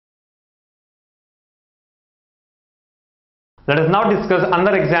Let us now discuss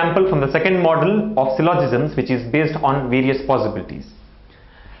another example from the second model of syllogisms, which is based on various possibilities.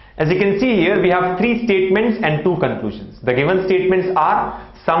 As you can see here, we have three statements and two conclusions. The given statements are: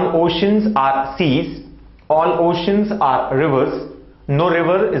 some oceans are seas, all oceans are rivers, no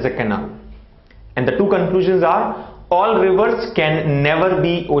river is a canal. And the two conclusions are: all rivers can never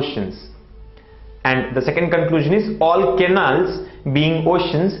be oceans. And the second conclusion is: all canals being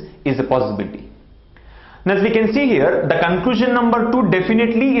oceans is a possibility. Now, as we can see here, the conclusion number 2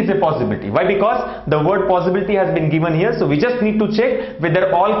 definitely is a possibility. Why? Because the word possibility has been given here. So we just need to check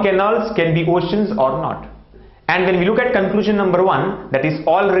whether all canals can be oceans or not. And when we look at conclusion number 1, that is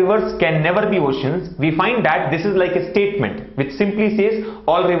all rivers can never be oceans, we find that this is like a statement which simply says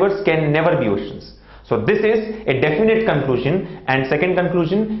all rivers can never be oceans. So this is a definite conclusion, and second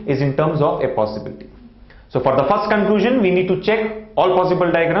conclusion is in terms of a possibility. So for the first conclusion, we need to check all possible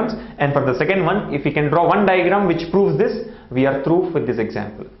diagrams, and for the second one, if we can draw one diagram which proves this, we are through with this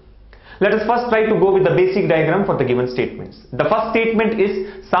example. Let us first try to go with the basic diagram for the given statements. The first statement is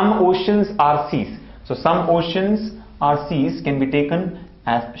some oceans are seas. So some oceans are seas can be taken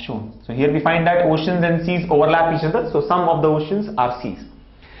as shown. So here we find that oceans and seas overlap each other, so some of the oceans are seas.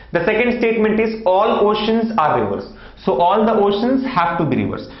 The second statement is all oceans are rivers. So all the oceans have to be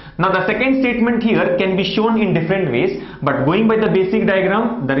rivers. Now the second statement here can be shown in different ways, but going by the basic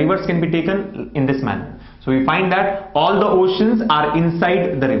diagram, the rivers can be taken in this manner. So we find that all the oceans are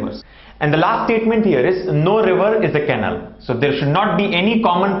inside the rivers. And the last statement here is no river is a canal. So there should not be any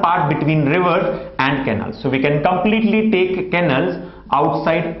common part between river and canal. So we can completely take canals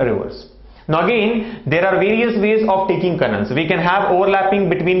outside rivers. Now again, there are various ways of taking canals. We can have overlapping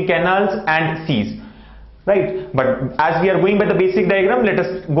between canals and seas, right? But as we are going by the basic diagram, let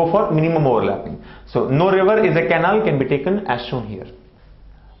us go for minimum overlapping. So no river is a canal can be taken as shown here.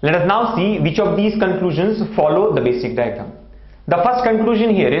 Let us now see which of these conclusions follow the basic diagram. The first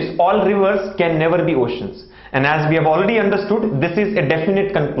conclusion here is all rivers can never be oceans. And as we have already understood, this is a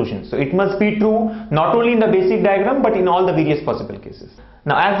definite conclusion. So it must be true not only in the basic diagram but in all the various possible cases.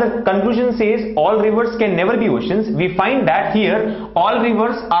 Now as the conclusion says all rivers can never be oceans, we find that here all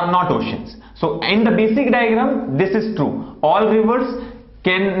rivers are not oceans. So in the basic diagram, this is true. All rivers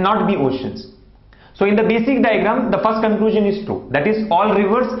cannot be oceans. So in the basic diagram, the first conclusion is true. That is, all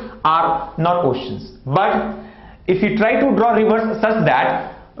rivers are not oceans. But if you try to draw rivers such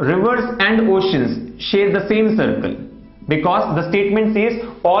that rivers and oceans share the same circle, because the statement says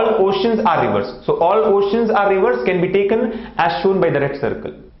all oceans are rivers. So all oceans are rivers can be taken as shown by the red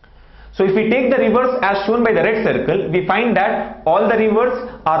circle. So if we take the rivers as shown by the red circle, we find that all the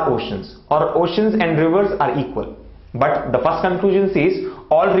rivers are oceans, or oceans and rivers are equal. But the first conclusion says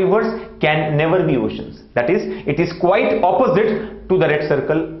all rivers can never be oceans. That is, it is quite opposite to the red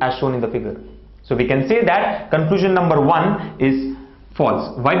circle as shown in the figure. So we can say that conclusion number 1 is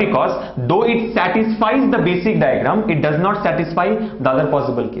false. Why? Because though it satisfies the basic diagram, it does not satisfy the other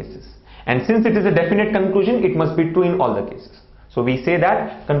possible cases. And since it is a definite conclusion, it must be true in all the cases. So we say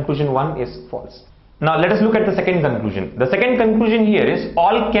that conclusion 1 is false. Now let us look at the second conclusion. The second conclusion here is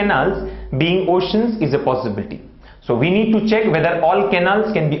all canals being oceans is a possibility. So we need to check whether all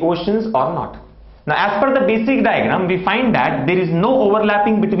canals can be oceans or not. Now as per the basic diagram, we find that there is no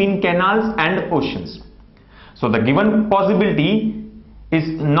overlapping between canals and oceans. So the given possibility is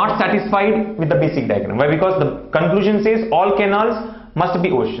not satisfied with the basic diagram. Why? Because the conclusion says all canals must be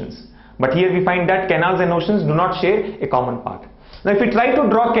oceans. But here we find that canals and oceans do not share a common part. Now if we try to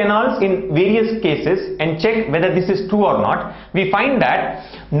draw canals in various cases and check whether this is true or not, we find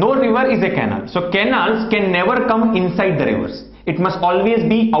that no river is a canal. So canals can never come inside the rivers. It must always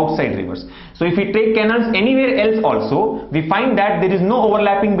be outside rivers. So if we take canals anywhere else also, we find that there is no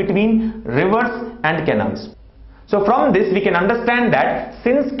overlapping between rivers and canals. So from this we can understand that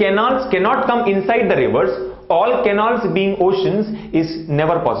since canals cannot come inside the rivers, all canals being oceans is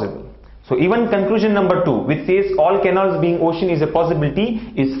never possible. So even conclusion number 2, which says all canals being ocean is a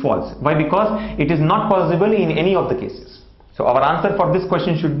possibility, is false. Why? Because it is not possible in any of the cases. So our answer for this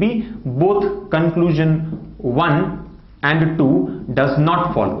question should be both conclusion 1 and 2 does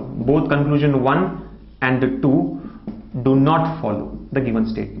not follow. Both conclusion 1 and 2 do not follow the given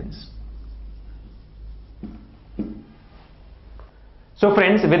statements. So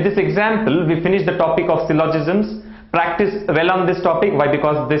friends, with this example, we finish the topic of syllogisms. Practice well on this topic. Why?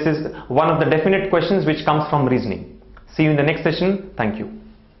 Because this is one of the definite questions which comes from reasoning. See you in the next session. Thank you.